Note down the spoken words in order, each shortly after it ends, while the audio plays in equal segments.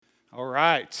All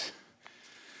right.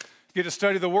 Get to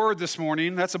study the Word this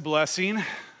morning. That's a blessing.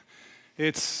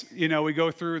 It's, we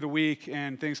go through the week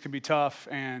and things can be tough,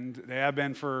 and they have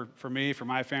been for me, for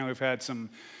my family. We've had some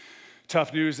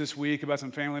tough news this week about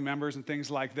some family members and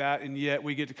things like that, and yet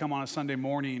we get to come on a Sunday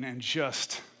morning and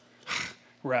just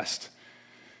rest.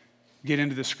 Get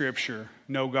into the Scripture,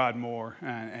 know God more,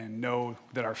 and know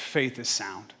that our faith is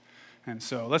sound. And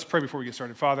so let's pray before we get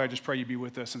started. Father, I just pray you be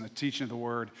with us in the teaching of the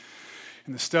Word,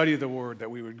 in the study of the Word,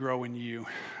 that we would grow in you.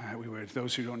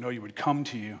 Those who don't know you would come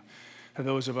to you. That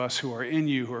those of us who are in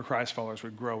you, who are Christ followers,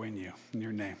 would grow in you. In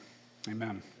your name,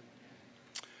 amen.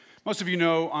 Most of you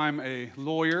know I'm a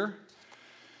lawyer,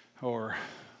 or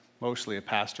mostly a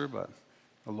pastor, but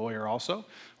a lawyer also.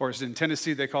 Or as in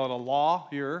Tennessee, they call it a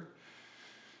lawyer.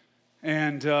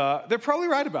 And they're probably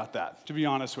right about that, to be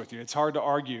honest with you. It's hard to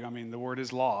argue. I mean, the word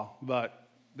is law, but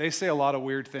they say a lot of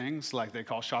weird things, like they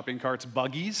call shopping carts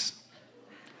buggies.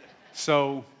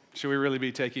 So should we really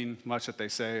be taking much that they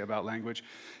say about language?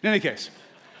 In any case,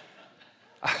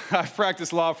 I've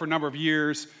practiced law for a number of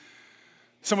years.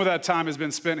 Some of that time has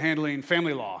been spent handling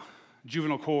family law,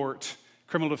 juvenile court,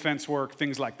 criminal defense work,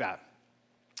 things like that.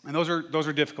 And those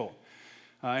are difficult.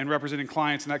 In representing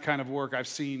clients and that kind of work, I've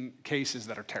seen cases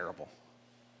that are terrible.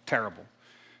 Terrible.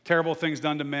 Terrible things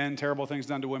done to men, terrible things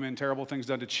done to women, terrible things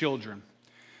done to children.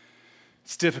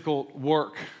 It's difficult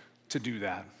work to do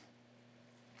that.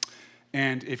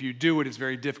 And if you do it, it's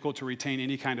very difficult to retain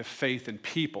any kind of faith in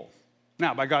people.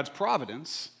 Now, by God's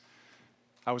providence,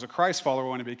 I was a Christ follower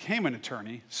when I became an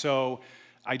attorney, so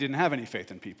I didn't have any faith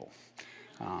in people.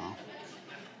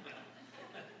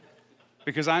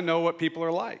 Because I know what people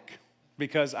are like.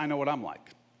 Because I know what I'm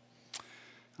like.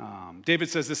 David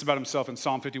says this about himself in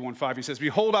Psalm 51:5. He says,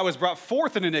 "Behold, I was brought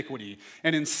forth in iniquity,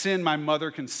 and in sin my mother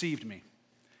conceived me."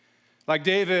 Like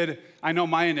David, I know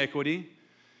my iniquity.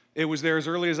 It was there as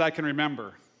early as I can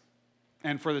remember.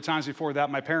 And for the times before that,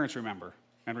 my parents remember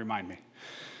and remind me.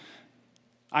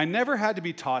 I never had to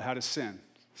be taught how to sin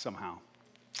somehow.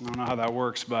 I don't know how that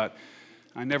works, but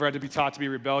I never had to be taught to be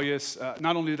rebellious.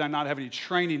 Not only did I not have any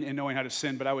training in knowing how to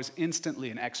sin, but I was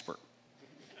instantly an expert.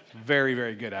 Very,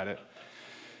 very good at it.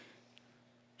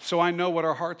 So I know what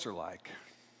our hearts are like.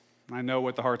 I know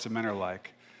what the hearts of men are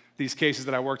like. These cases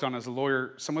that I worked on as a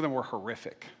lawyer, some of them were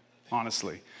horrific,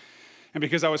 honestly. And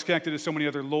because I was connected to so many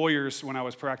other lawyers when I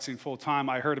was practicing full-time,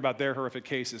 I heard about their horrific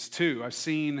cases too. I've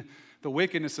seen the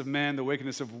wickedness of men, the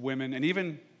wickedness of women, and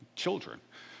even children,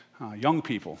 young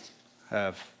people.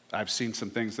 I've seen some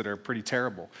things that are pretty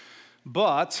terrible.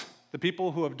 But the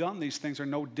people who have done these things are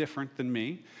no different than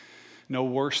me, no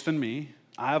worse than me.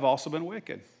 I have also been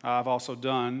wicked. I've also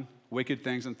done wicked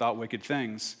things and thought wicked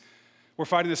things. We're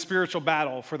fighting the spiritual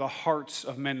battle for the hearts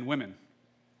of men and women.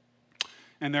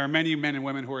 And there are many men and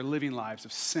women who are living lives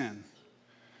of sin.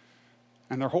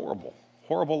 And they're horrible,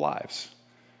 horrible lives.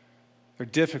 They're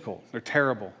difficult. They're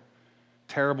terrible.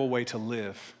 Terrible way to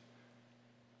live.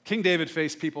 King David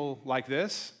faced people like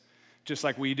this, just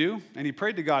like we do, and he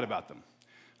prayed to God about them.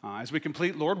 As we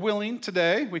complete, Lord willing,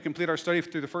 today, we complete our study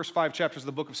through the first 5 chapters of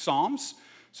the book of Psalms,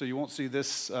 so you won't see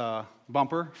this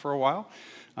bumper for a while.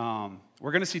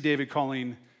 We're going to see David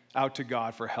calling out to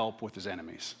God for help with his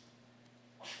enemies.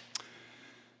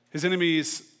 His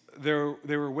enemies, they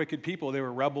were wicked people. They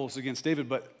were rebels against David,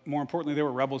 but more importantly, they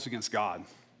were rebels against God.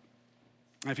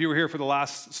 If you were here for the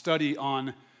last study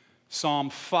on Psalm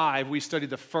 5, we studied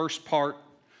the first part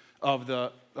of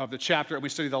the chapter, and we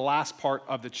studied the last part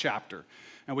of the chapter.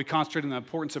 And we concentrated on the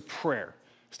importance of prayer.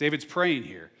 So David's praying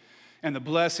here. And the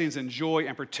blessings and joy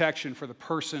and protection for the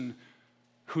person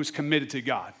who's committed to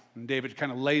God. And David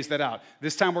kind of lays that out.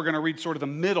 This time we're going to read sort of the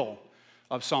middle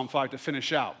of Psalm 5 to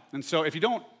finish out. And so if you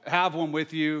don't have one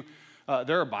with you,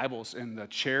 there are Bibles in the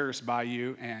chairs by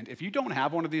you. And if you don't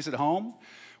have one of these at home,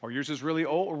 or yours is really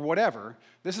old, or whatever,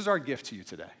 this is our gift to you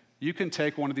today. You can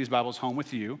take one of these Bibles home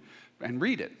with you and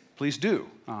read it. Please do.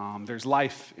 There's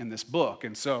life in this book.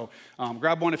 And so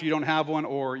grab one if you don't have one,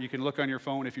 or you can look on your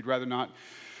phone if you'd rather not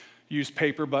use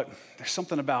paper. But there's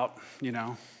something about,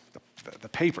 the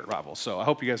paper Bible. So I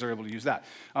hope you guys are able to use that.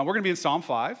 We're going to be in Psalm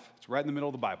 5. It's right in the middle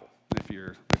of the Bible if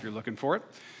you're looking for it.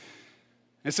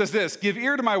 It says this: "Give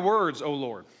ear to my words, O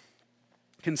Lord.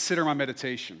 Consider my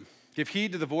meditation. Give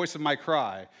heed to the voice of my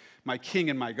cry, my King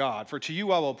and my God. For to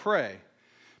you I will pray.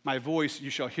 My voice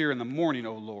you shall hear in the morning,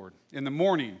 O Lord. In the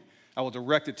morning I will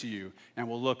direct it to you and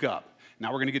will look up."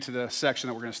 Now we're going to get to the section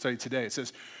that we're going to study today. It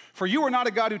says, "For you are not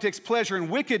a God who takes pleasure in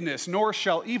wickedness, nor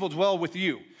shall evil dwell with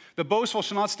you. The boastful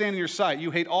shall not stand in your sight.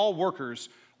 You hate all workers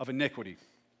of iniquity.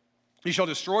 You shall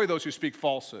destroy those who speak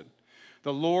falsehood.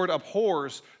 The Lord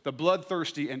abhors the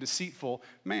bloodthirsty and deceitful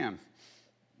man."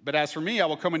 But as for me, I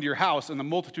will come into your house in the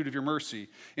multitude of your mercy.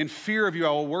 In fear of you, I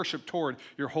will worship toward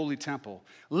your holy temple.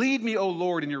 Lead me, O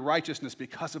Lord, in your righteousness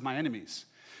because of my enemies.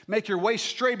 Make your way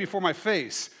straight before my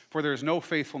face, for there is no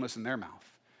faithfulness in their mouth.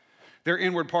 Their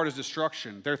inward part is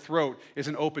destruction. Their throat is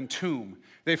an open tomb.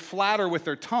 They flatter with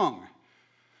their tongue.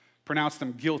 Pronounce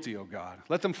them guilty, O God.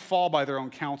 Let them fall by their own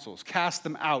counsels. Cast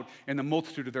them out in the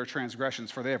multitude of their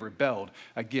transgressions, for they have rebelled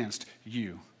against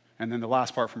you. And then the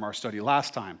last part from our study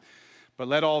last time. But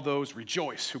let all those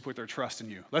rejoice who put their trust in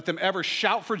you. Let them ever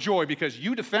shout for joy because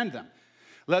you defend them.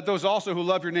 Let those also who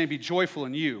love your name be joyful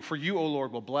in you. For you, O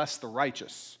Lord, will bless the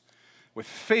righteous. With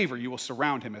favor you will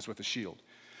surround him as with a shield.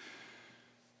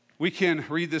 We can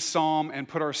read this psalm and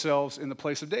put ourselves in the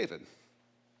place of David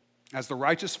as the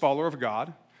righteous follower of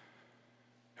God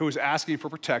who is asking for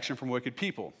protection from wicked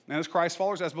people. And as Christ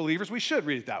followers, as believers, we should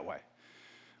read it that way.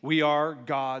 We are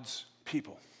God's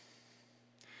people.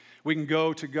 We can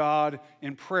go to God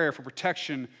in prayer for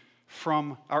protection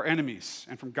from our enemies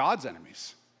and from God's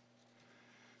enemies.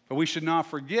 But we should not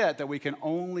forget that we can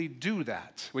only do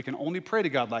that. We can only pray to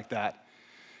God like that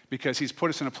because he's put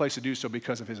us in a place to do so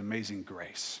because of his amazing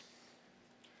grace.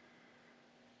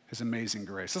 His amazing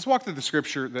grace. Let's walk through the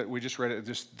scripture that we just read,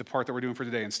 just the part that we're doing for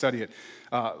today, and study it.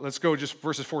 Let's go just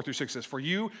verses 4 through 6 says, For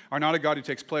you are not a God who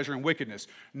takes pleasure in wickedness,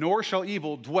 nor shall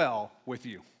evil dwell with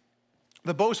you.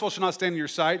 The boastful shall not stand in your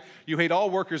sight. You hate all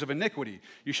workers of iniquity.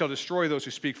 You shall destroy those who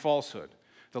speak falsehood.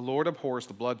 The Lord abhors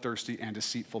the bloodthirsty and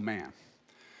deceitful man.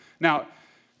 Now,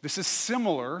 this is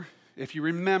similar, if you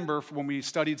remember, when we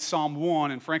studied Psalm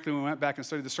 1, and frankly, when we went back and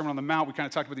studied the Sermon on the Mount, we kind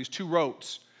of talked about these two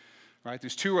roads, right?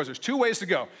 These two roads. There's two ways to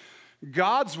go.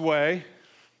 God's way,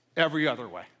 every other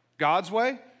way. God's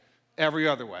way, every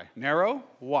other way. Narrow,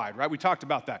 wide, right? We talked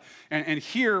about that. And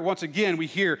here, once again, we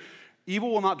hear,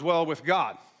 evil will not dwell with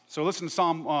God. So listen to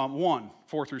Psalm 1,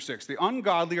 4 through 6. The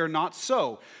ungodly are not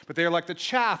so, but they are like the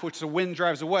chaff which the wind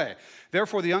drives away.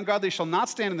 Therefore, the ungodly shall not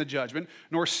stand in the judgment,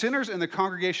 nor sinners in the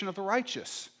congregation of the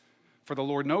righteous. For the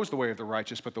Lord knows the way of the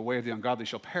righteous, but the way of the ungodly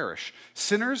shall perish.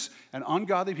 Sinners and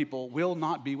ungodly people will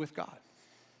not be with God.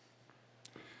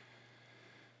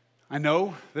 I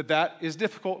know that that is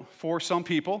difficult for some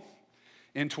people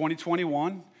in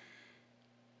 2021,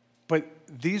 but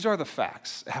these are the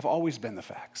facts, have always been the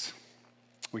facts.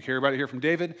 We hear about it here from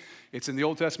David. It's in the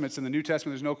Old Testament. It's in the New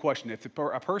Testament. There's no question. If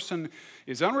a person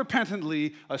is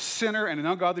unrepentantly a sinner and an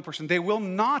ungodly person, they will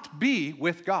not be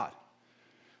with God.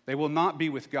 They will not be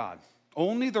with God.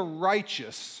 Only the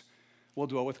righteous will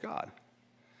dwell with God.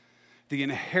 The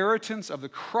inheritance of the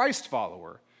Christ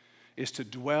follower is to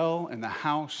dwell in the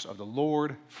house of the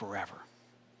Lord forever.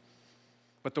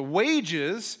 But the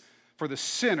wages for the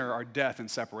sinner are death and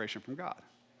separation from God.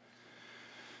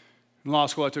 In law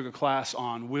school, I took a class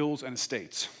on wills and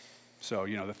estates. So,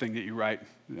 the thing that you write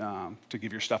to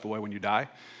give your stuff away when you die.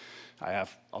 I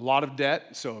have a lot of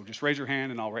debt, so just raise your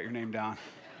hand and I'll write your name down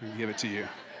and give it to you.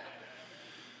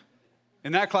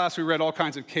 In that class, we read all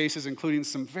kinds of cases, including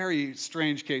some very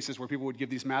strange cases where people would give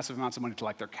these massive amounts of money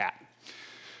to, their cat.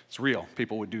 It's real.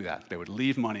 People would do that. They would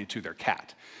leave money to their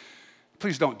cat.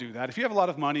 Please don't do that. If you have a lot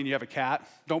of money and you have a cat,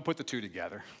 don't put the two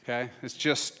together, okay? It's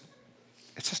just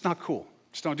not cool.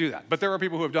 Just don't do that. But there are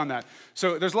people who have done that.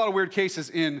 So there's a lot of weird cases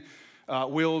in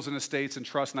wills and estates and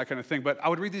trusts and that kind of thing. But I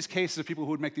would read these cases of people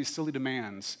who would make these silly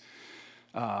demands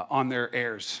on their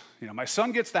heirs. My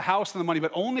son gets the house and the money,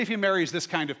 but only if he marries this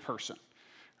kind of person,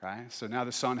 right? So now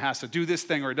the son has to do this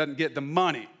thing or he doesn't get the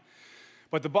money.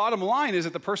 But the bottom line is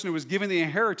that the person who was given the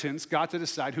inheritance got to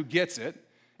decide who gets it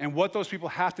and what those people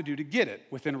have to do to get it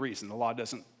within reason. The law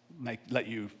doesn't let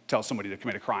you tell somebody to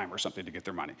commit a crime or something to get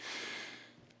their money.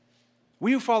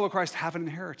 We who follow Christ have an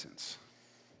inheritance,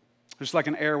 just like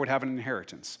an heir would have an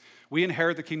inheritance. We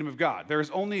inherit the kingdom of God. There is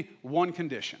only one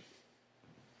condition.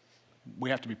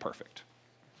 We have to be perfect.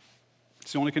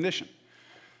 It's the only condition.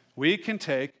 We can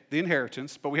take the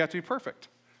inheritance, but we have to be perfect.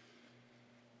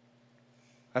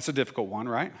 That's a difficult one,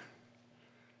 right?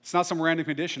 It's not some random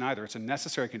condition either. It's a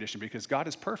necessary condition because God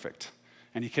is perfect,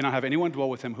 and he cannot have anyone dwell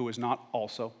with him who is not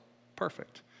also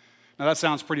perfect. Now, that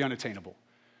sounds pretty unattainable,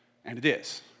 and it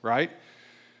is, right?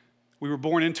 We were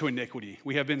born into iniquity.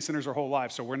 We have been sinners our whole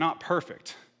lives, so we're not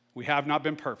perfect. We have not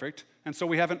been perfect, and so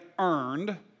we haven't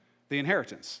earned the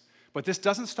inheritance. But this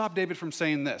doesn't stop David from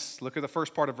saying this. Look at the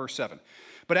first part of verse 7.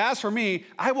 But as for me,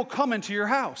 I will come into your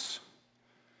house.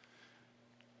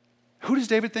 Who does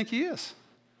David think he is?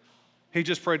 He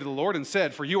just prayed to the Lord and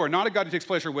said, For you are not a God who takes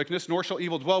pleasure in wickedness, nor shall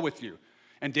evil dwell with you.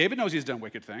 And David knows he's done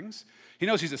wicked things. He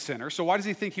knows he's a sinner, so why does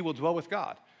he think he will dwell with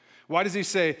God? Why does he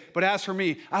say, but as for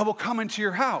me, I will come into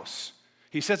your house?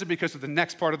 He says it because of the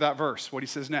next part of that verse, what he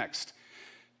says next.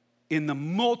 in the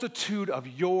multitude of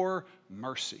your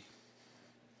mercy.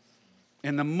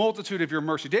 In the multitude of your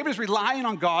mercy. David is relying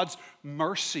on God's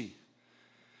mercy.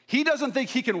 He doesn't think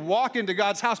he can walk into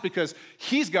God's house because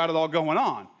he's got it all going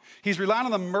on. He's relying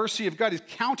on the mercy of God. He's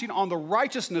counting on the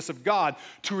righteousness of God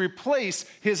to replace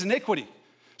his iniquity.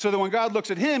 So that when God looks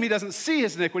at him, he doesn't see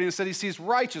his iniquity. Instead, he sees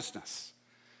righteousness.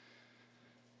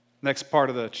 Next part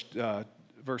of the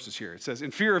verses here. It says, in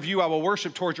fear of you, I will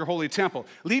worship towards your holy temple.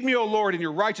 Lead me, O Lord, in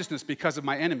your righteousness because of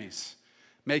my enemies.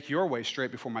 Make your way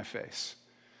straight before my face.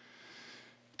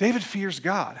 David fears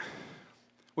God,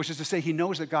 which is to say he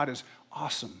knows that God is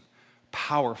awesome,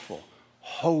 powerful,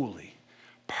 holy,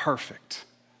 perfect,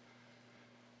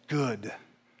 good.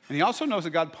 And he also knows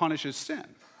that God punishes sin.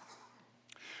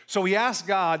 So he asks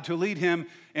God to lead him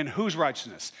in whose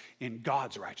righteousness? In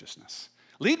God's righteousness.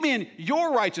 Lead me in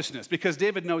your righteousness, because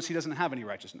David knows he doesn't have any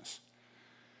righteousness.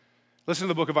 Listen to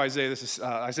the book of Isaiah. This is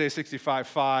Isaiah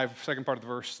 65:5, second part of the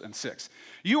verse and 6.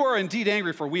 You are indeed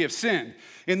angry, for we have sinned.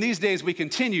 In these days we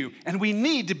continue, and we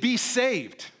need to be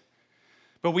saved.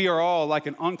 But we are all like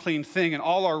an unclean thing, and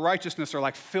all our righteousness are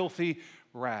like filthy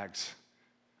rags.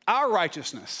 Our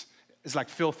righteousness is like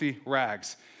filthy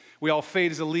rags. We all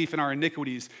fade as a leaf, and our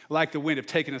iniquities, like the wind, have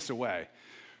taken us away.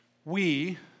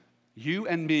 We, you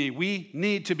and me, we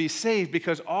need to be saved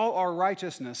because all our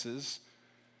righteousnesses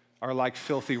are like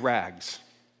filthy rags.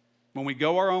 When we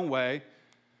go our own way,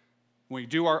 when we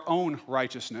do our own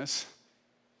righteousness,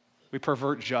 we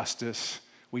pervert justice,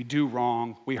 we do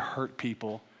wrong, we hurt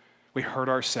people, we hurt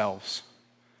ourselves.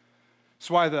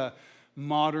 That's why the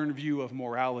modern view of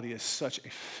morality is such a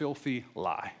filthy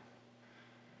lie.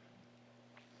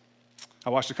 I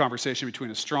watched a conversation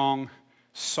between a strong,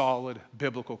 solid,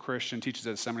 biblical Christian, teaches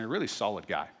at a seminary, a really solid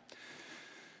guy.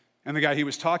 And the guy he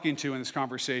was talking to in this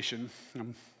conversation,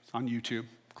 I'm on YouTube,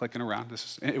 clicking around,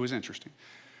 it was interesting,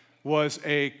 was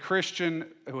a Christian,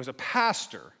 who was a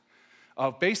pastor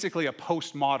of basically a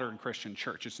postmodern Christian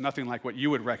church. It's nothing like what you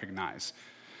would recognize.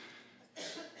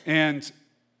 And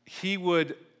he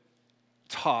would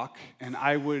talk, and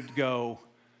I would go,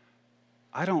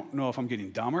 I don't know if I'm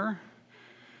getting dumber,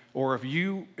 or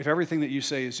if everything that you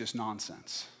say is just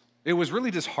nonsense. It was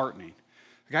really disheartening.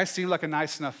 The guy seemed like a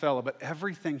nice enough fellow, but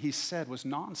everything he said was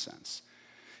nonsense.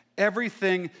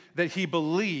 Everything that he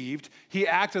believed, he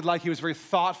acted like he was very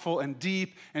thoughtful and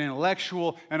deep and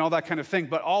intellectual and all that kind of thing,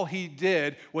 but all he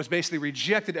did was basically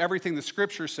rejected everything the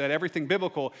scripture said, everything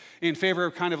biblical, in favor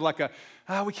of kind of like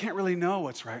we can't really know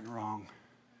what's right and wrong.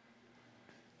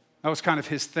 That was kind of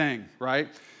his thing, right?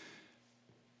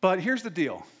 But here's the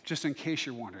deal, just in case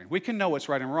you're wondering. We can know what's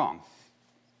right and wrong.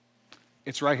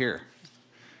 It's right here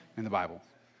in the Bible.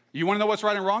 You want to know what's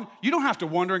right and wrong? You don't have to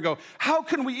wonder and go, how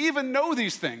can we even know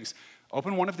these things?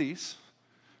 Open one of these.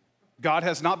 God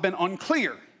has not been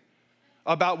unclear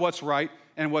about what's right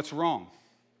and what's wrong.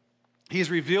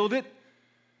 He's revealed it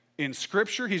in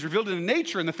Scripture. He's revealed it in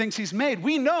nature and the things he's made.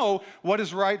 We know what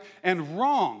is right and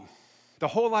wrong. The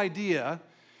whole idea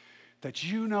that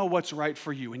you know what's right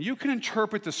for you. And you can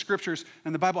interpret the scriptures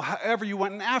and the Bible however you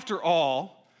want. And after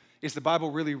all, is the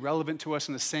Bible really relevant to us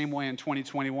in the same way in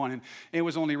 2021? And it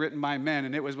was only written by men.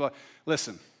 And it was, well,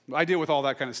 listen, I deal with all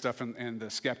that kind of stuff in the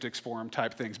skeptics forum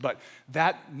type things. But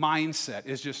that mindset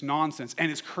is just nonsense.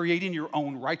 And it's creating your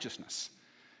own righteousness.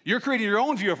 You're creating your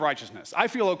own view of righteousness. I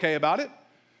feel okay about it.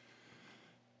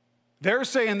 They're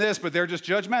saying this, but they're just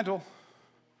judgmental.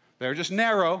 They're just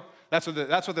narrow. That's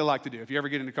what they like to do. If you ever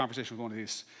get into conversation with one of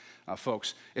these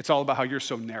folks, it's all about how you're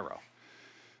so narrow.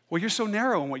 Well, you're so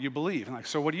narrow in what you believe. And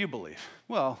so what do you believe?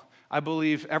 Well, I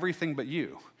believe everything but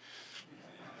you.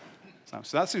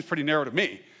 So that seems pretty narrow to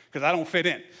me because I don't fit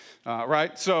in,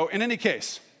 right? So in any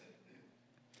case,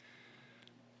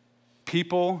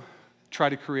 people try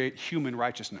to create human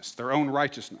righteousness, their own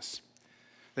righteousness.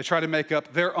 They try to make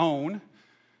up their own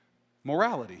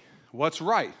morality. What's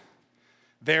right?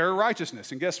 Their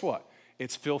righteousness. And guess what?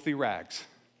 It's filthy rags.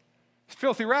 It's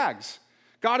filthy rags.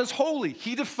 God is holy.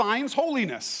 He defines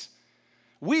holiness.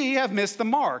 We have missed the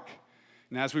mark.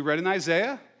 And as we read in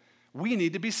Isaiah, we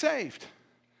need to be saved.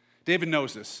 David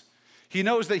knows this. He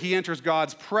knows that he enters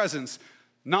God's presence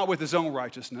not with his own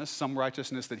righteousness, some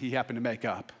righteousness that he happened to make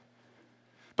up,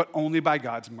 but only by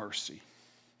God's mercy.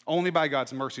 Only by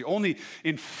God's mercy. Only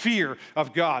in fear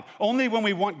of God. Only when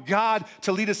we want God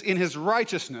to lead us in his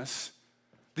righteousness,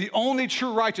 the only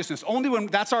true righteousness, only when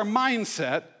that's our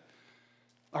mindset,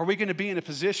 are we going to be in a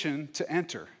position to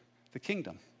enter the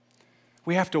kingdom.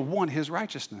 We have to want his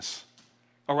righteousness,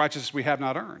 a righteousness we have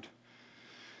not earned.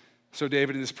 So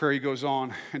David in this prayer, he goes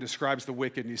on and describes the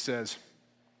wicked, and he says,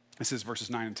 This is verses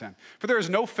 9 and 10. For there is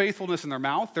no faithfulness in their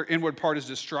mouth. Their inward part is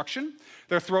destruction.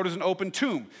 Their throat is an open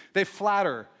tomb. They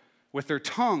flatter with their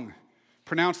tongue.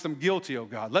 Pronounce them guilty, O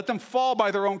God. Let them fall by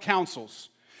their own counsels.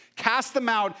 Cast them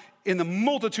out in the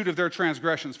multitude of their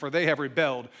transgressions, for they have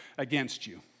rebelled against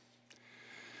you.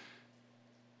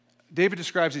 David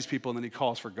describes these people, and then he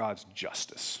calls for God's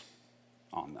justice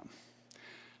on them.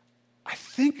 I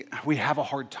think we have a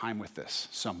hard time with this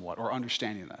somewhat, or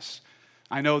understanding this.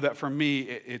 I know that for me,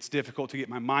 it's difficult to get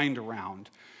my mind around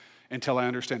until I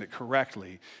understand it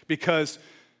correctly, because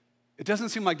it doesn't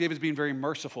seem like David's being very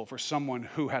merciful for someone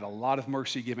who had a lot of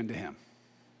mercy given to him.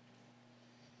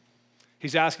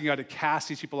 He's asking God to cast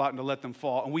these people out and to let them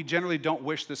fall, and we generally don't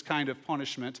wish this kind of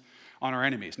punishment on our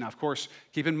enemies. Now, of course,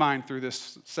 keep in mind through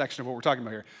this section of what we're talking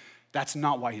about here, that's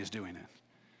not why he's doing it.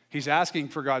 He's asking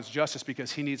for God's justice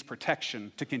because he needs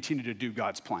protection to continue to do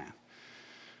God's plan.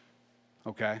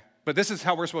 Okay? But this is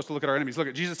how we're supposed to look at our enemies.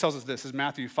 Look, Jesus tells us this. This is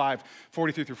Matthew 5,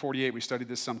 43 through 48. We studied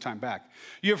this some time back.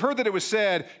 You have heard that it was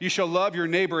said, you shall love your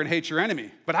neighbor and hate your enemy.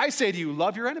 But I say to you,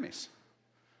 love your enemies.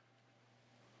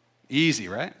 Easy,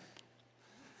 right?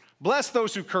 Bless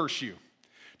those who curse you.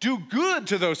 Do good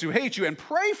to those who hate you, and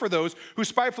pray for those who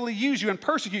spitefully use you and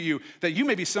persecute you, that you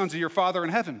may be sons of your Father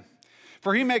in heaven.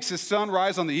 For he makes his sun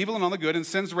rise on the evil and on the good, and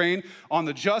sends rain on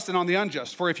the just and on the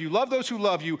unjust. For if you love those who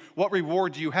love you, what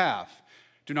reward do you have?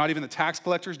 Do not even the tax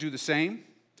collectors do the same?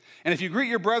 And if you greet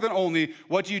your brethren only,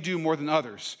 what do you do more than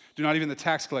others? Do not even the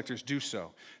tax collectors do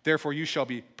so? Therefore you shall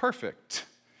be perfect,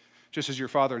 just as your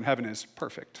Father in heaven is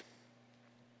perfect.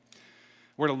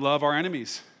 We're to love our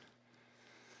enemies.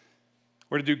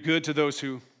 We're to do good to those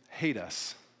who hate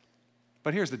us.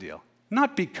 But here's the deal.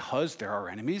 Not because they're our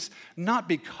enemies, not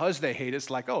because they hate us,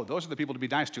 like, oh, those are the people to be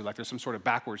nice to, like there's some sort of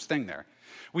backwards thing there.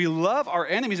 We love our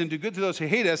enemies and do good to those who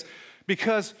hate us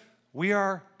because we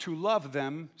are to love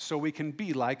them so we can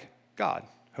be like God,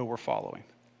 who we're following.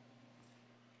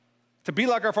 To be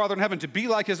like our Father in heaven, to be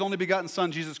like his only begotten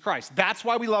Son, Jesus Christ. That's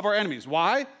why we love our enemies.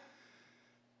 Why?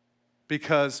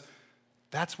 Because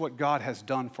that's what God has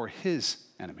done for his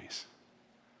enemies.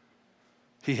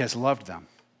 He has loved them.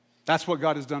 That's what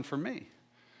God has done for me.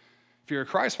 If you're a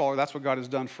Christ follower, that's what God has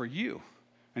done for you.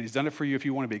 And he's done it for you if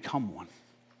you want to become one.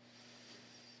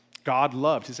 God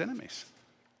loved his enemies.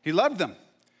 He loved them.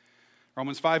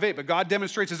 Romans 5:8, but God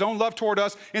demonstrates his own love toward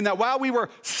us in that while we were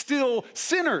still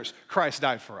sinners, Christ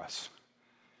died for us.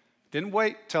 Didn't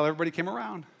wait till everybody came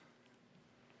around.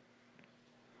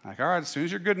 Like, all right, as soon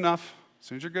as you're good enough,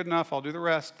 I'll do the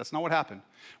rest. That's not what happened.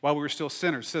 While we were still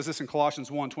sinners. It says this in Colossians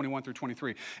 1, 21 through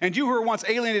 23. And you who were once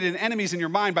alienated and enemies in your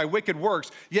mind by wicked works,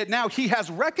 yet now he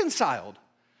has reconciled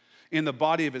in the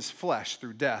body of his flesh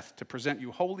through death to present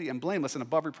you holy and blameless and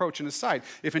above reproach in his sight.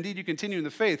 If indeed you continue in the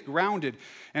faith, grounded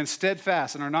and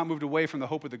steadfast, and are not moved away from the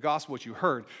hope of the gospel which you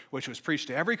heard, which was preached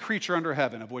to every creature under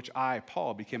heaven, of which I,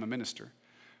 Paul, became a minister.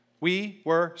 We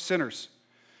were sinners,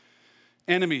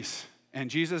 enemies, and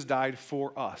Jesus died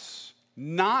for us.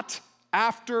 Not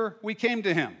after we came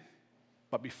to him,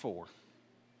 but before.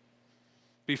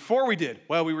 Before we did,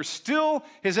 while we were still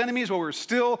his enemies, while we were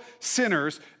still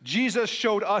sinners, Jesus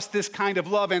showed us this kind of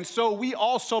love, and so we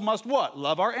also must what?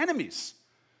 Love our enemies.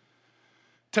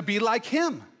 To be like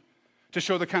him, to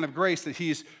show the kind of grace that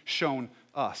he's shown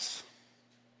us.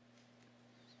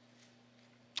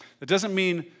 That doesn't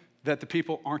mean that the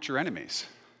people aren't your enemies.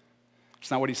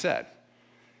 It's not what he said.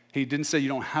 He didn't say you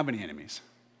don't have any enemies.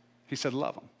 He said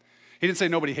love them. He didn't say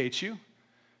nobody hates you.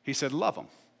 He said love them.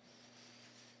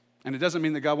 And it doesn't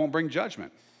mean that God won't bring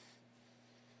judgment.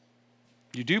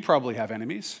 You do probably have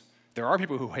enemies. There are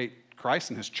people who hate Christ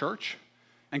and his church,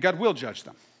 and God will judge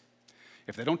them.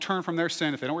 If they don't turn from their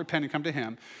sin, if they don't repent and come to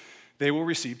him, they will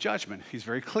receive judgment. He's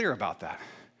very clear about that.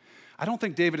 I don't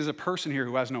think David is a person here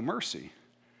who has no mercy.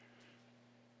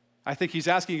 I think he's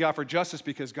asking God for justice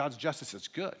because God's justice is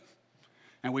good,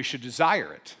 and we should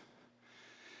desire it.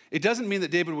 It doesn't mean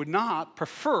that David would not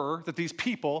prefer that these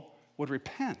people would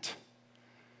repent.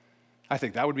 I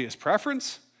think that would be his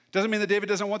preference. Doesn't mean that David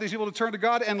doesn't want these people to turn to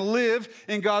God and live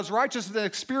in God's righteousness and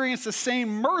experience the same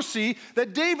mercy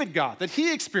that David got, that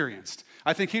he experienced.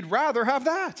 I think he'd rather have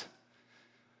that.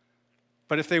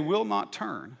 But if they will not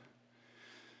turn,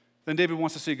 then David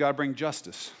wants to see God bring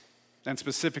justice. And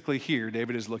specifically here,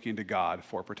 David is looking to God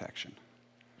for protection.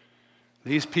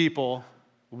 These people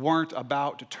weren't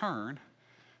about to turn.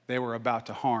 They were about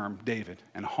to harm David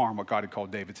and harm what God had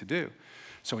called David to do.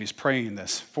 So he's praying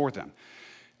this for them.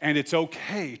 And it's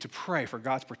okay to pray for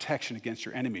God's protection against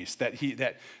your enemies, that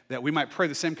we might pray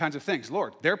the same kinds of things.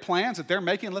 Lord, their plans that they're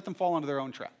making, let them fall into their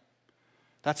own trap.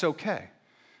 That's okay.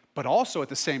 But also at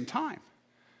the same time,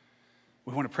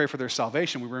 We want to pray for their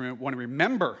salvation. We want to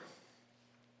remember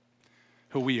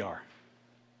who we are.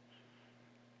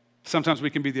 Sometimes we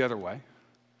can be the other way.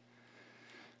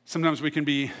 Sometimes we can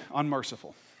be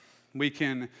unmerciful. We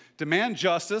can demand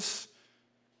justice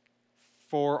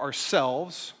for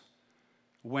ourselves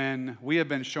when we have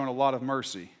been shown a lot of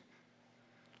mercy,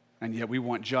 and yet we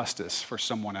want justice for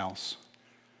someone else.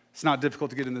 It's not difficult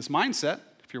to get in this mindset,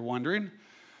 if you're wondering.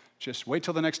 Just wait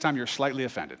till the next time you're slightly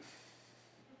offended.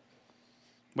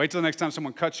 Wait till the next time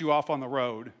someone cuts you off on the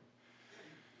road,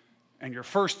 and your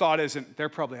first thought isn't, they're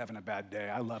probably having a bad day.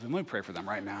 I love them. Let me pray for them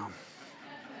right now.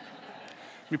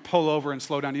 Let me pull over and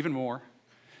slow down even more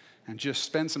and just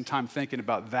spend some time thinking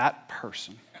about that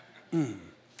person.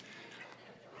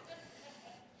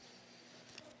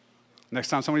 Next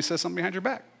time somebody says something behind your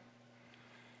back.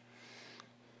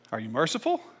 Are you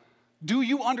merciful? Do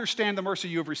you understand the mercy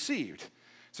you have received?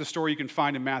 It's a story you can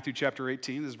find in Matthew chapter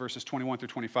 18. This is verses 21 through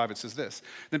 25. It says this.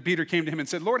 Then Peter came to him and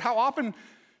said, Lord, how often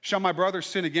shall my brother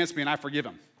sin against me and I forgive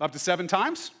him? Up to 7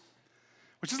 times?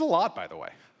 Which is a lot, by the way.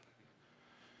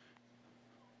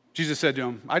 Jesus said to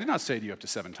him, I did not say to you up to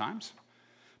 7 times,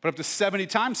 but up to 70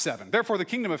 times 7. Therefore, the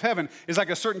kingdom of heaven is like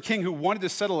a certain king who wanted to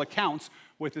settle accounts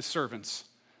with his servants.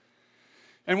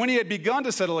 And when he had begun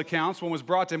to settle accounts, one was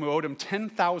brought to him who owed him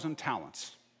 10,000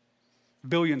 talents,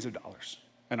 billions of dollars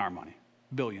in our money,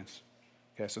 billions.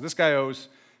 Okay, so this guy owes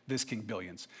this king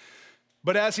billions.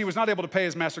 But as he was not able to pay,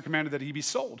 his master commanded that he be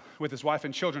sold with his wife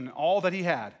and children and all that he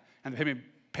had, and the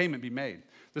payment be made.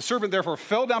 The servant therefore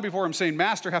fell down before him, saying,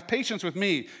 Master, have patience with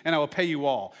me, and I will pay you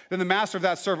all. Then the master of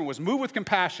that servant was moved with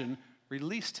compassion,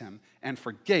 released him, and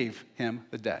forgave him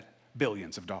the debt,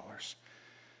 billions of dollars.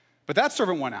 But that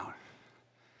servant went out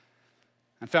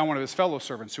and found one of his fellow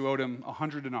servants who owed him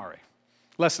 100 denarii,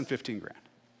 less than 15 grand.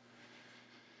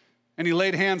 And he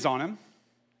laid hands on him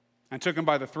and took him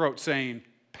by the throat, saying,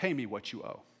 Pay me what you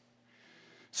owe.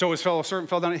 So his fellow servant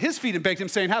fell down at his feet and begged him,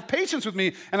 saying, Have patience with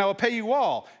me, and I will pay you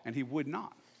all. And he would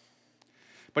not.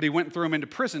 But he went and threw him into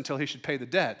prison till he should pay the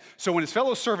debt. So when his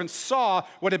fellow servants saw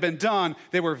what had been done,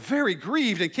 they were very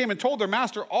grieved and came and told their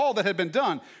master all that had been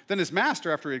done. Then his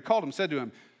master, after he had called him, said to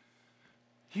him,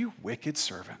 You wicked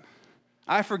servant,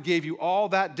 I forgave you all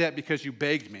that debt because you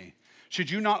begged me. Should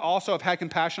you not also have had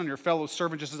compassion on your fellow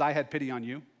servant just as I had pity on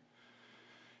you?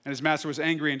 And his master was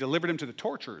angry and delivered him to the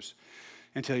torturers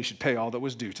until he should pay all that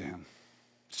was due to him.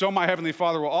 So my heavenly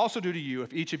Father will also do to you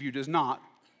if each of you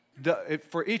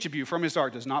for each of you from his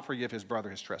heart does not forgive his brother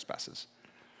his trespasses.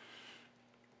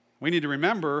 We need to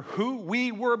remember who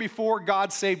we were before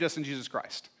God saved us in Jesus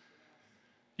Christ.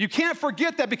 You can't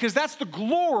forget that because that's the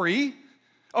glory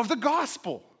of the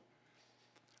gospel.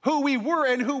 Who we were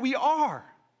and who we are.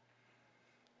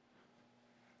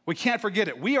 We can't forget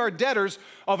it. We are debtors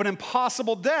of an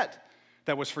impossible debt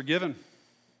that was forgiven.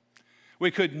 We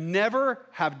could never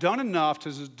have done enough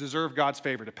to deserve God's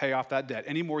favor to pay off that debt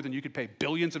any more than you could pay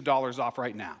billions of dollars off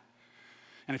right now.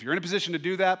 And if you're in a position to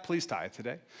do that, please tithe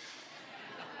today.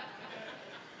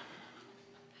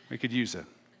 We could use it.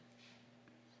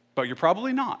 But you're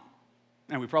probably not,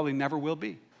 and we probably never will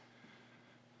be.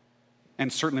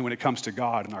 And certainly when it comes to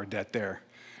God and our debt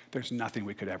there's nothing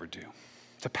we could ever do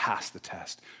to pass the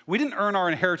test. We didn't earn our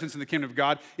inheritance in the kingdom of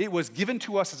God. It was given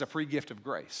to us as a free gift of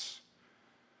grace.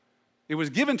 It was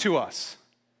given to us.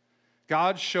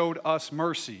 God showed us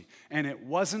mercy, and it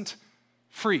wasn't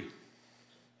free.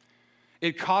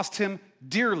 It cost him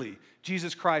dearly.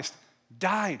 Jesus Christ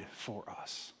died for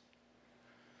us.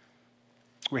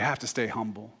 We have to stay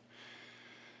humble.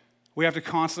 We have to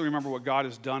constantly remember what God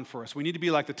has done for us. We need to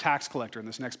be like the tax collector in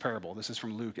this next parable. This is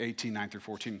from Luke 18, 9 through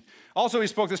 14. Also, he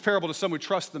spoke this parable to some who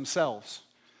trust themselves,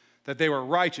 that they were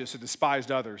righteous and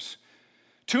despised others.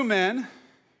 2 men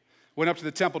went up to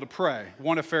the temple to pray,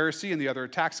 one a Pharisee and the other a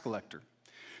tax collector.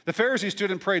 The Pharisee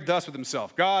stood and prayed thus with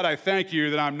himself, God, I thank you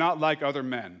that I'm not like other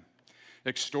men,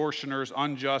 extortioners,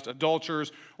 unjust,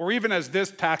 adulterers, or even as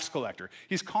this tax collector.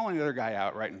 He's calling the other guy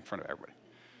out right in front of everybody.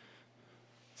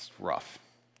 It's rough.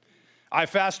 I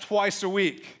fast twice a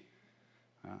week.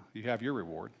 You have your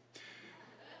reward.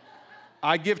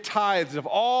 I give tithes of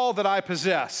all that I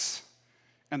possess.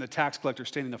 And the tax collector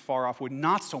standing afar off would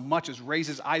not so much as raise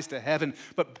his eyes to heaven,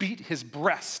 but beat his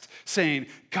breast, saying,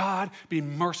 God, be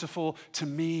merciful to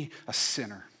me, a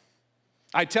sinner.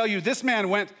 I tell you, this man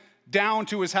went down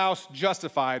to his house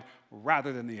justified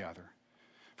rather than the other.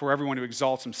 For everyone who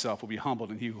exalts himself will be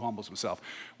humbled, and he who humbles himself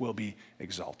will be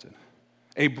exalted.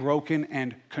 A broken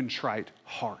and contrite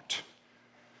heart.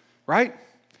 Right?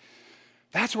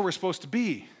 That's where we're supposed to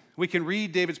be. We can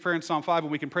read David's prayer in Psalm 5,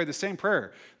 and we can pray the same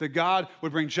prayer, that God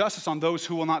would bring justice on those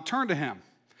who will not turn to him.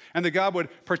 and that God would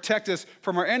protect us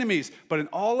from our enemies. But in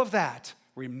all of that,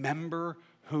 remember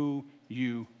who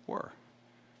you were.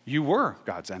 You were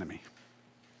God's enemy.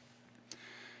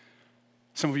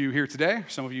 Some of you here today,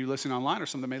 some of you listening online, or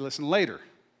some that may listen later,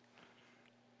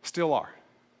 still are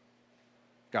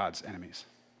God's enemies.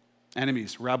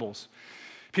 Enemies, rebels,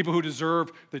 people who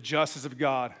deserve the justice of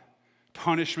God,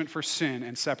 punishment for sin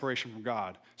and separation from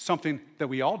God, something that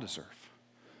we all deserve.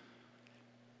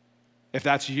 If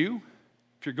that's you,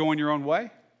 if you're going your own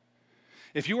way,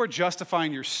 if you are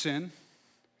justifying your sin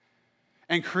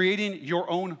and creating your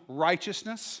own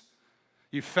righteousness,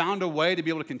 you found a way to be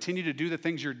able to continue to do the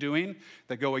things you're doing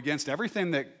that go against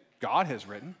everything that God has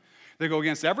written, that go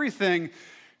against everything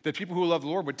that people who love the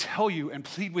Lord would tell you and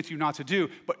plead with you not to do,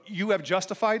 but you have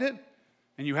justified it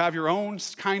and you have your own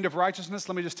kind of righteousness,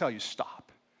 let me just tell you,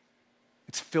 stop.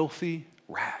 It's filthy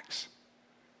rags.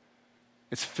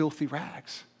 It's filthy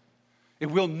rags. It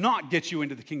will not get you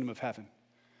into the kingdom of heaven.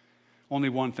 Only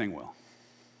one thing will.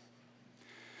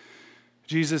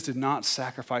 Jesus did not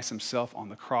sacrifice himself on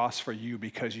the cross for you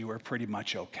because you were pretty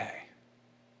much okay.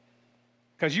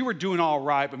 Because you were doing all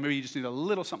right, but maybe you just need a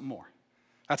little something more.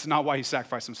 That's not why he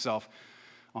sacrificed himself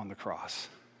on the cross.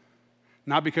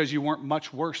 Not because you weren't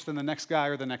much worse than the next guy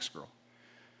or the next girl.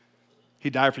 He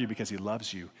died for you because he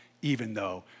loves you, even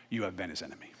though you have been his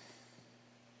enemy.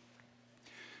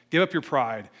 Give up your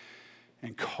pride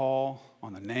and call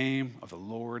on the name of the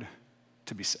Lord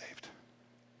to be saved.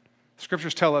 The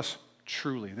scriptures tell us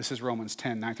truly, this is Romans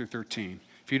 10, 9 through 13.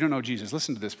 If you don't know Jesus,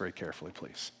 listen to this very carefully,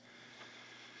 please.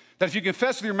 That if you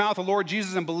confess with your mouth the Lord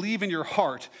Jesus and believe in your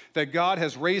heart that God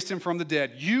has raised him from the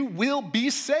dead, you will be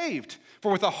saved.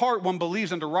 For with the heart one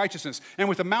believes unto righteousness, and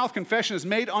with the mouth confession is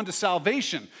made unto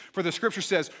salvation. For the scripture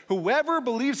says, whoever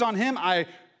believes on him, I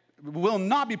will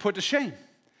not be put to shame.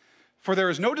 For there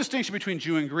is no distinction between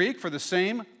Jew and Greek, for the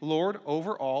same Lord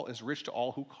over all is rich to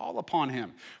all who call upon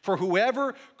him. For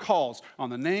whoever calls on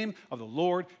the name of the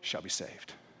Lord shall be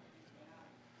saved.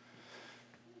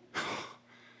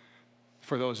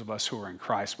 For those of us who are in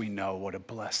Christ, we know what a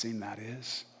blessing that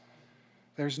is.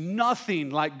 There's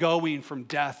nothing like going from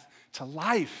death to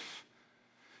life.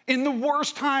 In the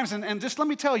worst times, and just let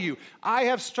me tell you, I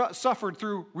have suffered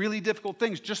through really difficult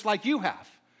things just like you have.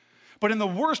 But in the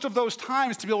worst of those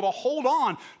times, to be able to hold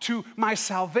on to my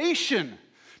salvation,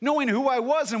 knowing who I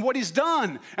was and what he's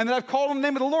done, and that I've called on the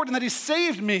name of the Lord and that he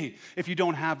saved me. If you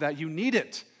don't have that, you need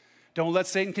it. Don't let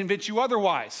Satan convince you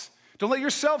otherwise. Don't let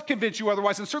yourself convince you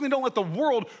otherwise, and certainly don't let the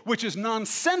world, which is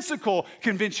nonsensical,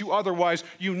 convince you otherwise.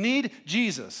 You need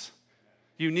Jesus.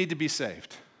 You need to be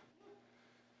saved.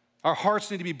 Our hearts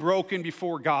need to be broken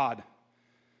before God.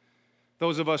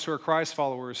 Those of us who are Christ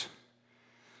followers,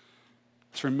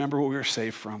 let's remember what we were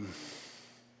saved from,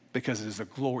 because it is the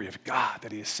glory of God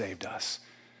that he has saved us.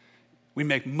 We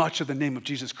make much of the name of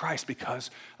Jesus Christ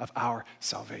because of our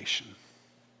salvation.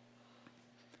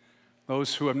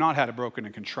 Those who have not had a broken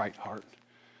and contrite heart,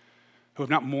 who have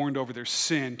not mourned over their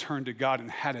sin, turned to God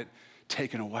and had it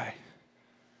taken away.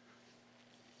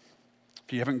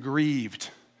 If you haven't grieved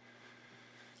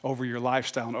over your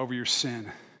lifestyle and over your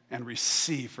sin and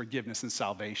received forgiveness and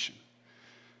salvation,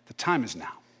 the time is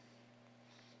now.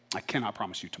 I cannot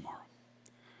promise you tomorrow.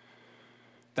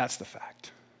 That's the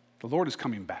fact. The Lord is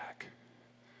coming back.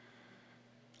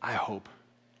 I hope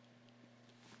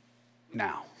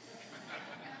now.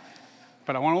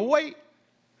 But I want to wait.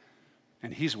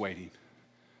 And he's waiting.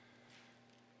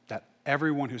 That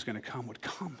everyone who's going to come would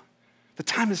come. The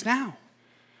time is now.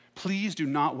 Please do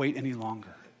not wait any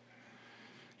longer.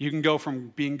 You can go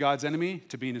from being God's enemy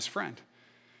to being his friend.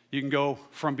 You can go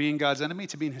from being God's enemy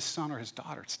to being his son or his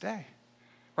daughter today.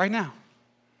 Right now.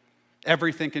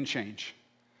 Everything can change.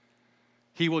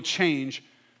 He will change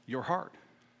your heart.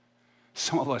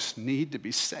 Some of us need to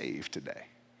be saved today.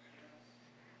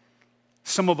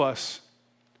 Some of us,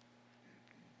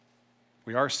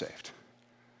 we are saved.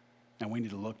 And we need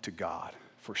to look to God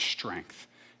for strength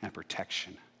and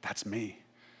protection. That's me.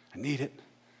 I need it.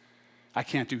 I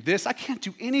can't do this. I can't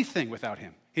do anything without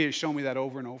him. He has shown me that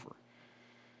over and over.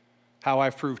 How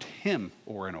I've proved him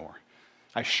or an or.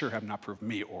 I sure have not proved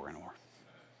me or an or.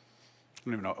 I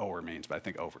don't even know what or means, but I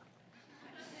think over.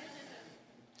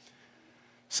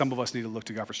 Some of us need to look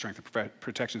to God for strength and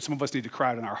protection. Some of us need to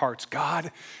cry out in our hearts,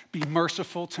 God, be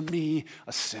merciful to me,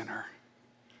 a sinner.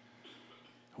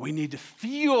 We need to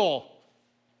feel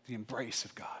the embrace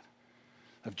of God,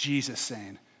 of Jesus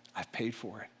saying, I've paid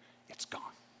for it. It's gone.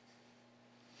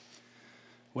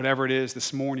 Whatever it is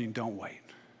this morning, don't wait.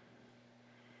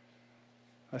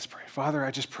 Let's pray. Father,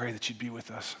 I just pray that you'd be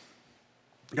with us.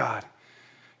 God,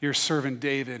 your servant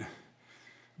David,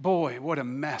 boy, what a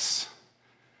mess.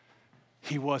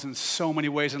 He was in so many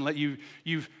ways, and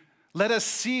you've let us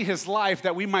see his life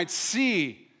that we might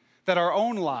see that our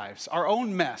own lives, our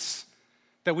own mess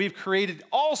that we've created,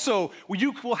 also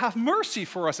you will have mercy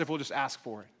for us if we'll just ask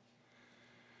for it.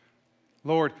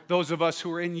 Lord, those of us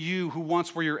who are in you, who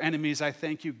once were your enemies, I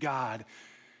thank you, God,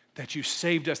 that you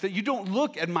saved us, that you don't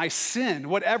look at my sin,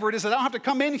 whatever it is, that I don't have to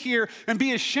come in here and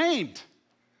be ashamed.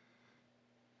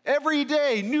 Every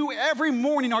day, new every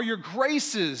morning are your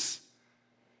graces,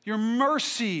 your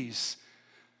mercies.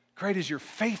 Great is your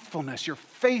faithfulness. You're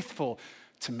faithful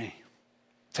to me,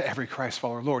 to every Christ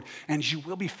follower, Lord. And you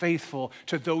will be faithful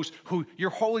to those who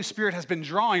your Holy Spirit has been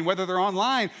drawing, whether they're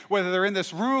online, whether they're in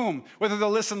this room, whether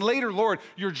they'll listen later, Lord,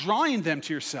 you're drawing them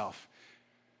to yourself.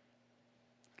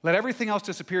 Let everything else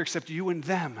disappear except you and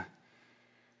them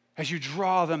as you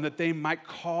draw them, that they might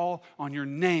call on your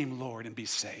name, Lord, and be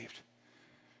saved.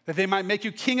 That they might make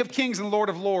you King of Kings and Lord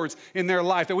of Lords in their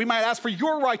life. That we might ask for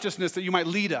your righteousness, that you might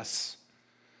lead us.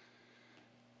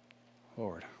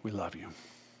 Lord, we love you.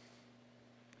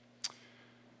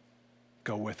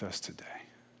 Go with us today.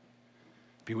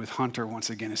 Be with Hunter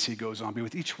once again as he goes on. Be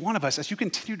with each one of us as you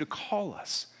continue to call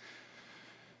us.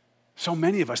 So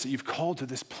many of us that you've called to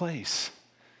this place.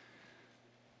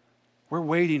 We're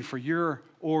waiting for your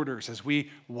orders as we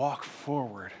walk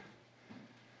forward,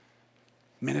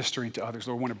 ministering to others.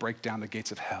 Lord, we want to break down the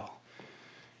gates of hell,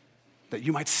 that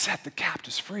you might set the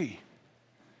captives free.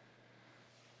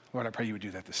 Lord, I pray you would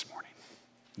do that this morning.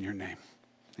 In your name,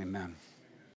 amen.